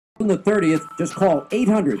On the 30th, just call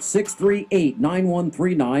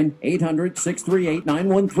 800-638-9139,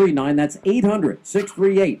 800-638-9139. That's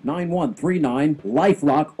 800-638-9139,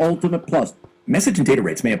 LifeLock Ultimate Plus. Message and data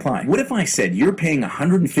rates may apply. What if I said you're paying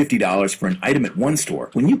 $150 for an item at one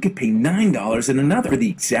store when you could pay $9 at another for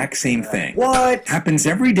the exact same thing? What? Happens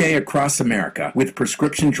every day across America with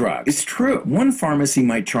prescription drugs. It's true. One pharmacy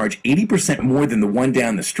might charge 80% more than the one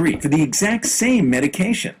down the street for the exact same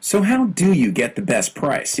medication. So how do you get the best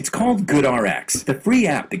price? It's called GoodRx, the free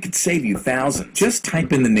app that could save you thousands. Just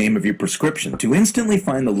type in the name of your prescription to instantly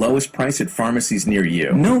find the lowest price at pharmacies near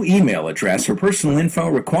you. No email address or personal info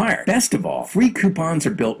required. Best of all, free coupons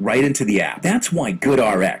are built right into the app. That's why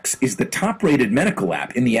GoodRx is the top-rated medical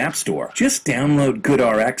app in the App Store. Just download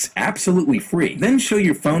GoodRx absolutely free. Then show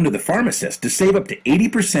your phone to the pharmacist to save up to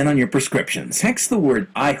 80% on your prescriptions. Text the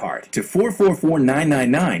word iHeart to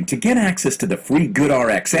 444999 to get access to the free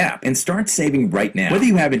GoodRx app and start saving right now. Whether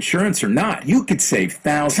you have insurance or not, you could save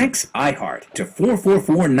thousands. Text iHeart to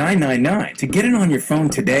 444999 to get it on your phone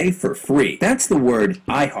today for free. That's the word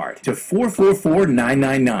iHeart to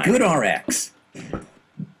 444999. GoodRx.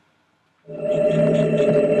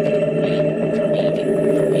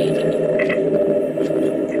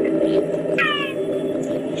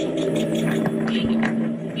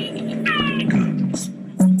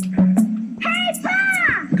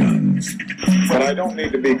 But I don't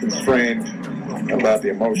need to be constrained about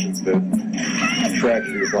the emotions that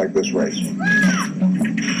tragedies like this raise.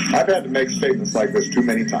 I've had to make statements like this too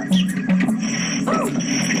many times.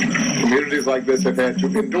 Communities like this have had to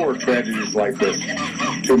endure tragedies like this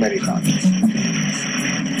too many times.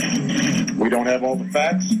 We don't have all the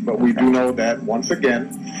facts, but we do know that, once again,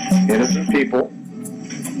 innocent people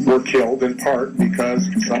were killed in part because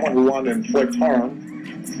someone who wanted to inflict harm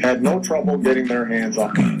had no trouble getting their hands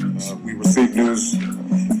on them. We received news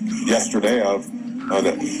yesterday of an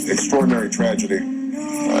extraordinary tragedy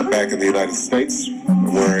back in the United States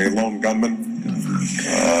where a lone gunman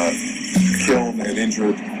killed and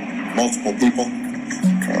injured multiple people.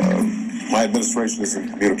 My administration is in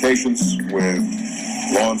communications with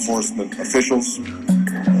law enforcement officials,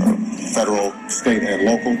 federal, state, and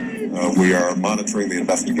local. We are monitoring the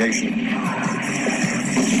investigation.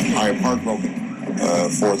 I am heartbroken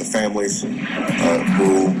for the families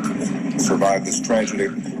who survived this tragedy.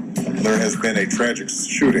 There has been a tragic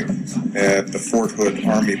shooting at the Fort Hood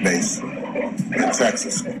Army Base in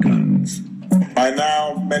Texas. By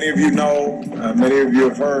now, many of you know, many of you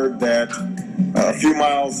have heard that a few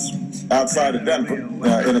miles outside of Denver,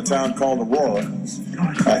 in a town called Aurora,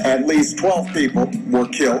 at least 12 people were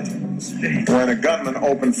killed when a gunman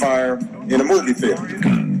opened fire in a movie theater.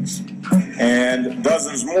 And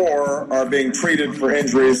dozens more are being treated for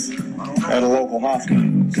injuries at a local hospital.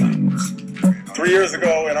 3 years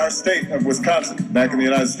ago in our state of Wisconsin, back in the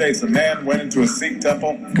United States, a man went into a Sikh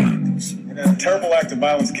temple and in a terrible act of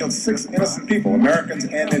violence killed 6 innocent people, Americans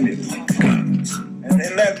and Indians. And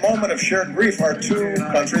in that moment of shared grief, our two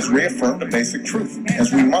countries reaffirmed a basic truth,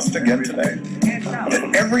 as we must again today,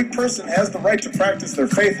 that every person has the right to practice their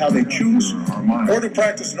faith how they choose, or to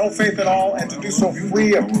practice no faith at all, and to do so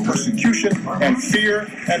free of persecution and fear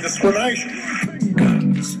and discrimination.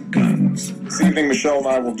 This evening, Michelle and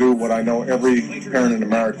I will do what I know every parent in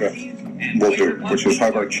America will do, which is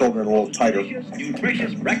hug our children a little tighter,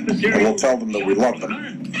 and we'll tell them that we love them,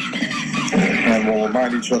 and we'll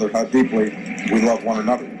remind each other how deeply we love one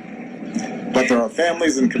another. But there are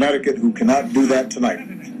families in Connecticut who cannot do that tonight,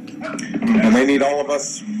 and they need all of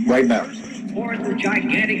us right now. When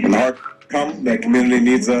the heart come, that community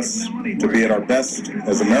needs us to be at our best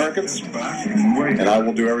as Americans, and I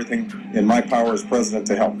will do everything in my power as president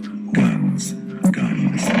to help. Guns.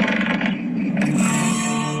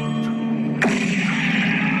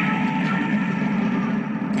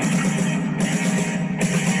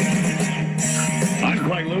 I'm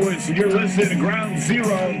Craig Lewis, and you're listening to Ground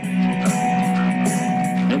Zero.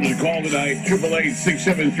 Number to call tonight,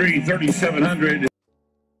 888-673-3700.